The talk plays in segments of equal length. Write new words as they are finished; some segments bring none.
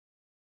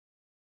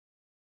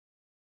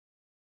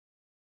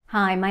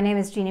Hi, my name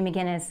is Jeannie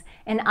McGinnis,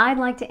 and I'd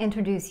like to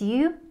introduce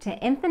you to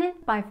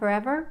Infinite by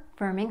Forever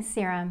Firming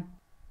Serum.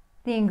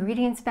 The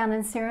ingredients found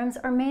in serums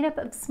are made up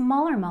of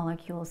smaller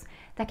molecules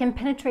that can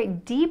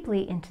penetrate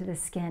deeply into the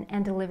skin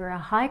and deliver a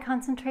high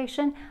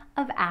concentration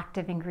of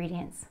active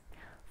ingredients.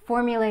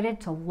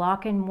 Formulated to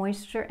lock in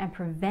moisture and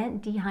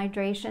prevent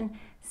dehydration,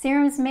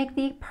 serums make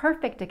the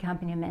perfect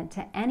accompaniment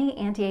to any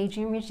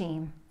anti-aging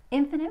regime.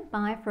 Infinite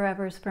by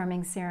Forever's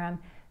Firming Serum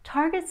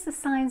targets the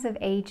signs of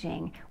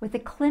aging with a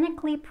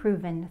clinically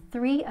proven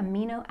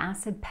 3-amino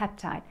acid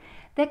peptide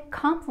that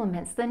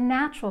complements the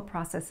natural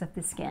process of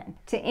the skin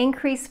to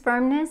increase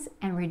firmness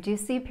and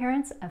reduce the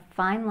appearance of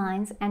fine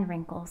lines and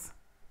wrinkles.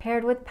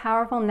 Paired with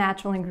powerful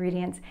natural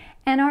ingredients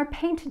and our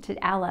patented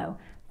aloe,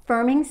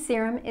 Firming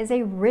Serum is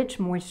a rich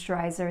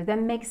moisturizer that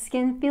makes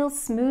skin feel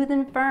smooth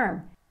and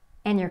firm,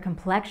 and your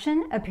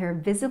complexion appear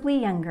visibly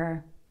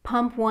younger.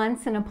 Pump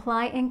once and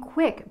apply in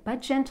quick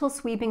but gentle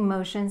sweeping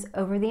motions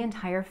over the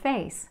entire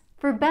face.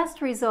 For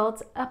best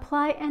results,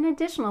 apply an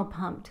additional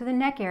pump to the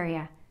neck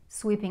area,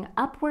 sweeping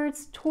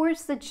upwards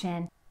towards the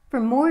chin for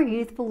more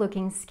youthful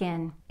looking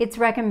skin. It's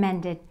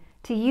recommended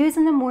to use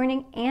in the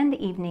morning and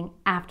evening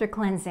after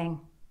cleansing.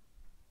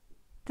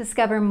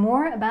 Discover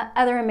more about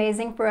other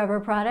amazing Forever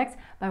products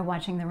by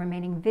watching the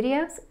remaining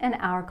videos in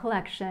our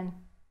collection.